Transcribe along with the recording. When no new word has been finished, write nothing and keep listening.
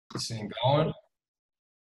This thing going.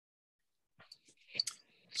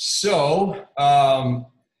 So,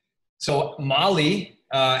 so Molly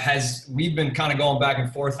we've been kind of going back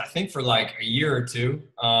and forth, I think for like a year or two.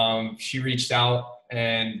 She reached out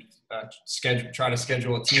and tried to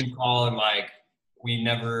schedule a team call, and like we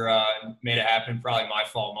never made it happen. Probably my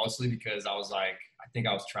fault mostly because I think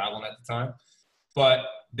I was traveling at the time. But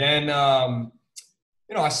then,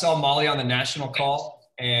 I saw Molly on the national call,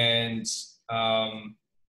 and I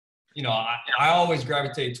always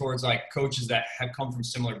gravitate towards like coaches that have come from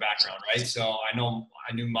similar background, right? So I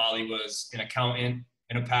knew Molly was an accountant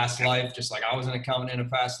in a past life, just like I was an accountant in a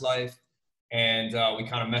past life. And we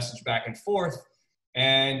kind of messaged back and forth.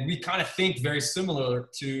 And we kind of think very similar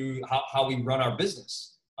to how we run our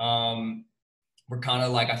business. We're kind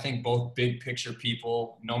of like, I think, both big picture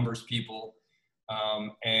people, numbers people.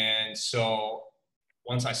 And so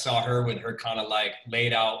once I saw her with her kind of like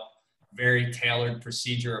laid out, very tailored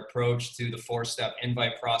procedure approach to the 4-step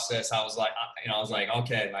invite process, I was like,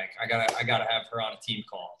 okay, like I gotta have her on a team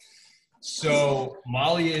call. So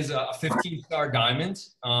Molly is a 15-star diamond.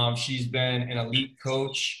 She's been an elite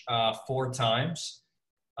coach 4 times.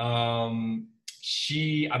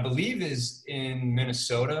 She, I believe, is in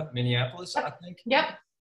Minneapolis, I think. Yep.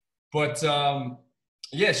 But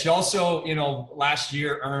yeah, she also, last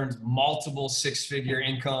year earned multiple 6-figure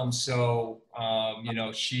income. So, I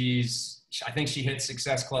think she hit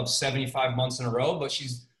Success Club 75 months in a row, but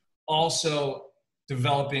she's also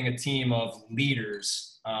developing a team of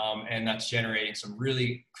leaders, and that's generating some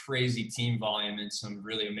really crazy team volume and some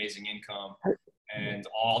really amazing income and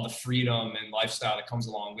all the freedom and lifestyle that comes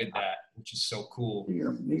along with that, which is so cool.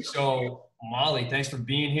 So Molly, thanks for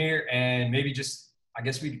being here. And maybe I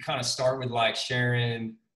guess we could kind of start with like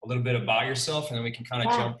sharing a little bit about yourself, and then we can kind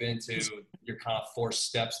of jump into your kind of 4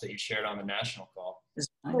 steps that you shared on the national call.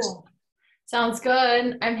 Cool. Sounds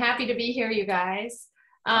good. I'm happy to be here, you guys.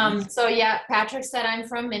 So yeah, Patrick said I'm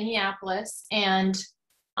from Minneapolis, and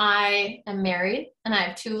I am married, and I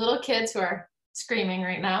have 2 little kids who are screaming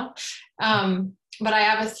right now. But I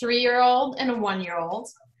have a 3-year-old and a 1-year-old.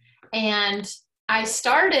 And I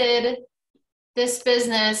started this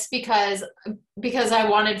business because I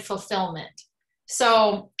wanted fulfillment.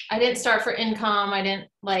 So I didn't start for income.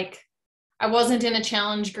 I wasn't in a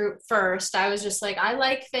challenge group first. I was just like, I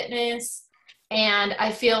like fitness, and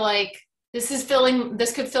I feel like this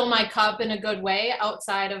could fill my cup in a good way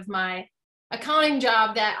outside of my accounting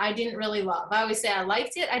job that I didn't really love. I always say I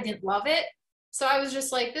liked it, I didn't love it. So I was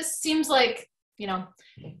just like, this seems like,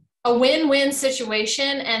 a win-win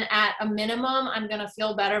situation. And at a minimum, I'm going to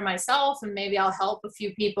feel better myself, and maybe I'll help a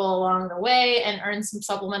few people along the way and earn some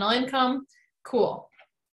supplemental income. Cool.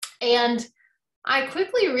 And I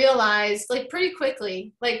quickly realized, pretty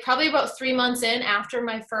quickly, probably about 3 months in after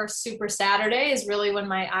my first Super Saturday is really when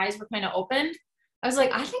my eyes were kind of opened. I was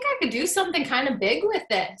like, I think I could do something kind of big with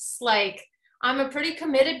this. I'm a pretty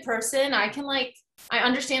committed person. I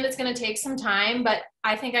understand it's going to take some time, but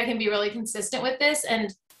I think I can be really consistent with this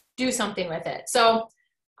and do something with it. So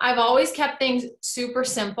I've always kept things super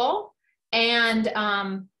simple and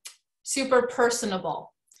super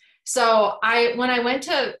personable. So when I went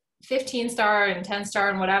to 15-star and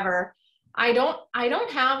 10-star and whatever, I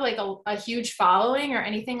don't have a huge following or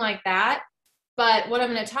anything like that. But what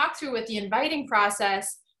I'm going to talk through with the inviting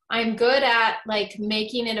process, I'm good at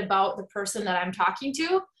making it about the person that I'm talking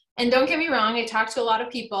to. And don't get me wrong, I talk to a lot of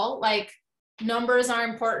people. Numbers are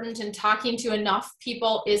important, and talking to enough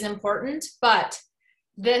people is important. But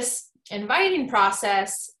this inviting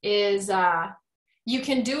process is, you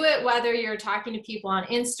can do it whether you're talking to people on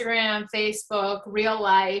Instagram, Facebook, real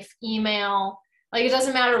life, email. It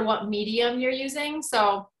doesn't matter what medium you're using.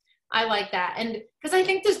 So I like that. And because I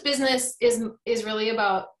think this business is really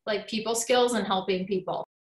about people skills and helping people.